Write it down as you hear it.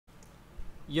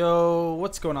Yo,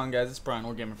 what's going on, guys? It's Brian,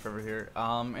 Wargaming Forever here.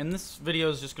 And this video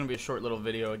is just going to be a short little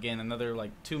video. Again, another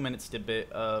like 2-minute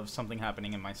snippet of something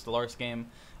happening in my Stellaris game.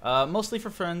 Mostly for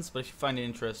friends, but if you find it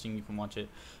interesting, you can watch it.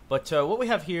 But what we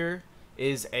have here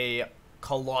is a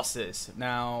Colossus.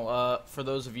 Now, for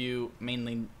those of you,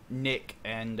 mainly Nick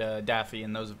and Daffy,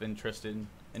 and those who've been interested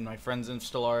in my friends in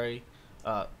Stellaris,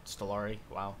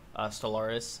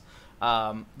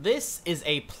 this is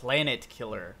a planet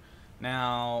killer.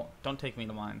 Now, don't take me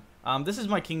to mine. This is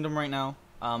my kingdom right now.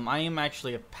 I am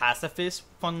actually a pacifist,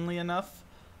 funnily enough.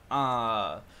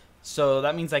 So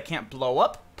that means I can't blow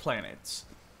up planets.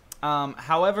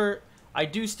 However, I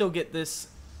do still get this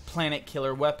planet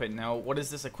killer weapon. Now, what is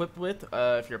this equipped with?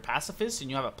 If you're a pacifist and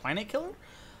you have a planet killer,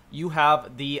 you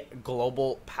have the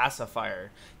global pacifier.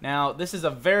 Now, this is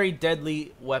a very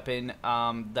deadly weapon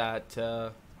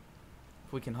that...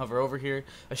 we can hover over here.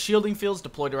 A shielding field is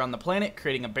deployed around the planet,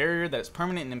 creating a barrier that is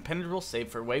permanent and impenetrable save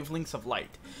for wavelengths of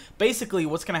light. Basically,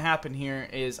 what's going to happen here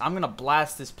is I'm going to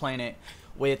blast this planet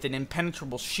with an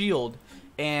impenetrable shield,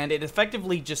 and it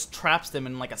effectively just traps them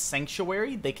in like a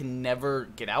sanctuary. They can never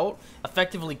get out,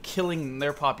 effectively killing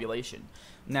their population.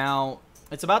 Now,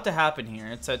 it's about to happen here.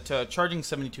 It's at charging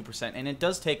 72%, and it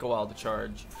does take a while to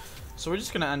charge. So we're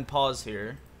just going to unpause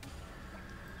here.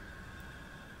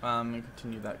 And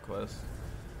continue that quest.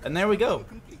 And there we go.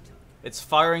 It's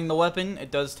firing the weapon.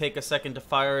 It does take a second to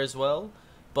fire as well.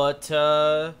 But,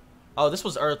 oh, this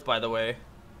was Earth, by the way.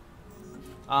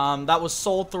 That was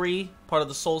Sol 3, part of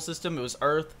the Sol system. It was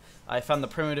Earth. I found the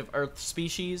primitive Earth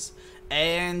species.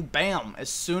 And bam! As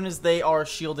soon as they are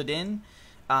shielded in,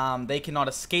 they cannot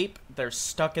escape. They're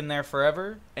stuck in there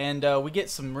forever. And we get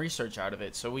some research out of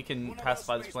it, so we can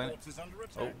pacify this planet.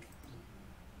 Oh.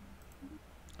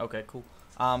 Okay, cool.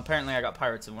 Apparently I got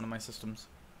pirates in one of my systems.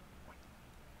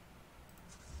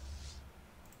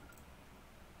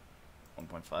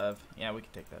 1.5. Yeah, we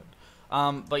can take that.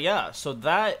 But yeah, so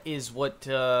that is what,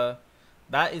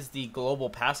 that is the global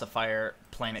pacifier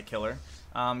planet killer.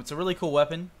 It's a really cool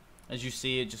weapon. As you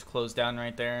see, it just closed down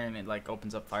right there, and it like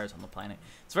opens up fires on the planet.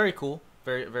 It's very cool.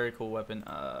 Very, very cool weapon.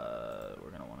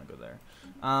 We're gonna want to go there.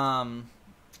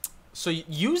 So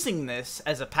using this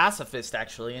as a pacifist,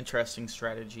 actually, interesting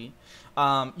strategy.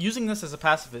 Using this as a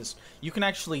pacifist, you can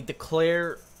actually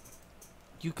declare.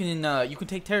 You can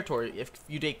take territory if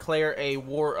you declare a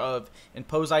war of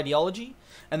imposed ideology,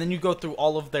 and then you go through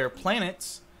all of their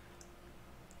planets,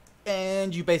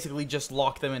 and you basically just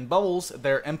lock them in bubbles.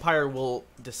 Their empire will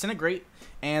disintegrate,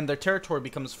 and their territory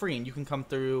becomes free, and you can come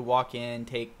through, walk in,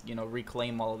 take,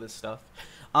 reclaim all of this stuff.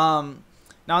 Now,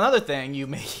 another thing you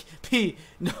may be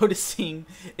noticing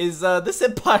is this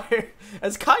empire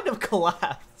has kind of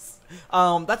collapsed.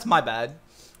 That's my bad.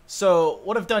 So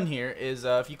what I've done here is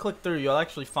if you click through, you'll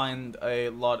actually find a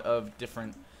lot of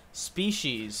different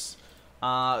species.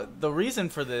 The reason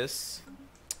for this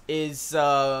is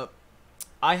I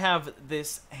have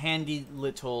this handy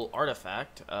little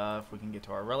artifact, if we can get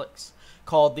to our relics,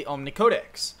 called the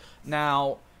Omnicodex.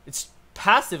 Now, it's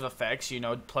passive effects,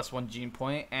 +1 gene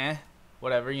point,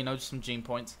 whatever, just some gene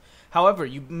points. However,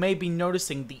 you may be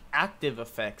noticing the active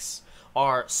effects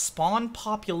are spawn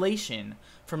population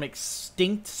from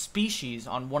extinct species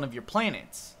on one of your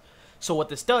planets. So what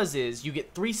this does is you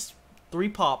get three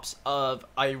pops of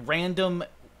a random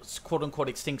quote-unquote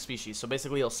extinct species. So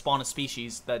basically it'll spawn a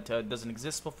species that doesn't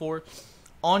exist before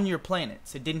on your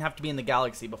planets. It didn't have to be in the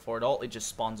galaxy before at all. It just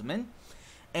spawns them in.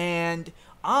 And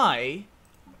I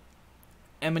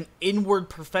am an inward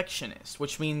perfectionist,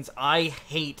 which means I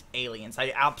hate aliens.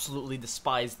 I absolutely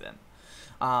despise them.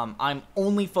 I'm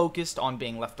only focused on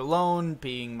being left alone,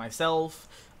 being myself,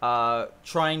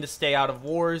 trying to stay out of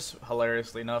wars.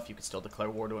 Hilariously enough, you can still declare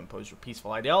war to impose your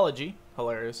peaceful ideology.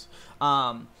 Hilarious.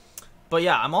 But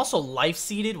yeah, I'm also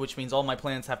life-seeded, which means all my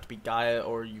planets have to be Gaia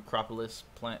or Eucropolis,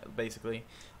 basically.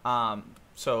 But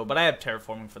I have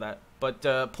terraforming for that.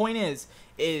 But point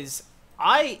is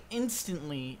I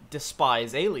instantly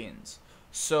despise aliens.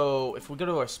 So if we go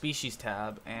to our species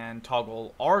tab and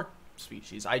toggle our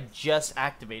species, I just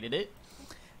activated it,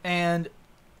 and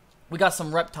we got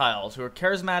some reptiles who are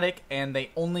charismatic, and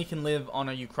they only can live on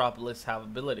a Eucropolis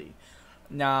habitability.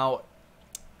 Now,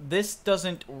 this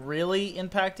doesn't really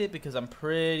impact it because I'm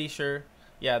pretty sure,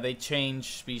 yeah, they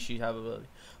change species habitability.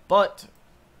 But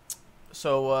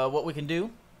so what we can do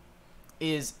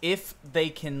is if they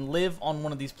can live on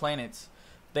one of these planets,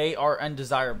 they are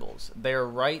undesirables. Their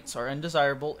rights are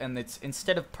undesirable, and it's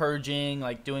instead of purging,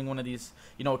 like doing one of these,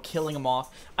 killing them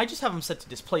off, I just have them set to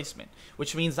displacement,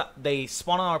 which means that they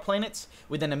spawn on our planets.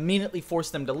 We then immediately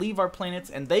force them to leave our planets,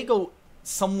 and they go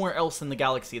somewhere else in the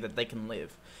galaxy that they can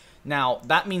live. Now,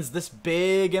 that means this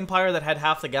big empire that had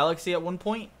half the galaxy at one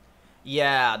point,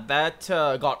 yeah, that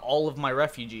got all of my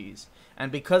refugees.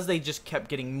 And because they just kept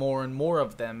getting more and more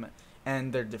of them,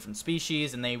 and they're different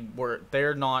species, and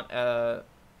they're not, I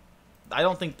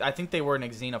think they were an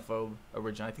xenophobe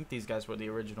originally. I think these guys were the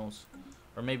originals.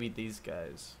 Or maybe these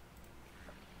guys.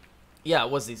 Yeah,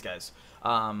 it was these guys.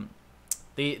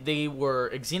 They were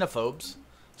xenophobes,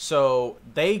 so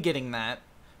they getting that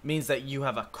means that you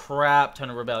have a crap ton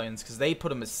of rebellions because they put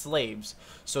them as slaves.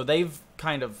 So they've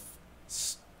kind of,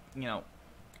 you know,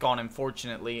 gone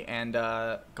unfortunately and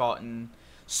gotten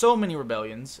so many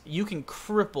rebellions. You can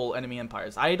cripple enemy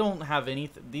empires. I don't have any.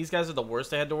 These guys are the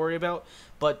worst I had to worry about.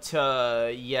 But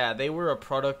yeah, they were a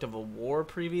product of a war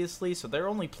previously, so their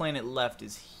only planet left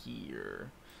is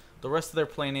here. The rest of their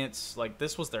planets, like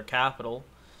this was their capital.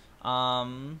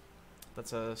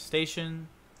 That's a station.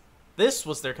 This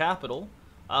was their capital.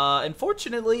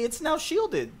 Unfortunately, it's now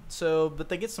shielded, but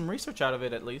they get some research out of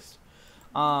it at least.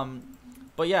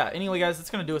 But yeah, anyway guys, that's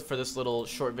going to do it for this little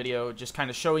short video, just kind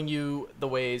of showing you the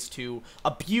ways to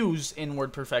abuse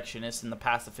inward perfectionists and the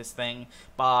pacifist thing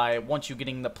by, once you're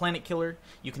getting the planet killer,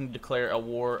 you can declare a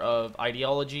war of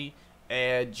ideology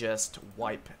and just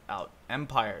wipe out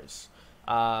empires.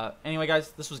 Anyway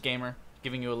guys, this was Gamer,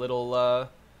 giving you a little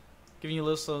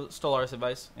Stellaris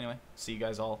advice. Anyway, see you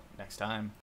guys all next time.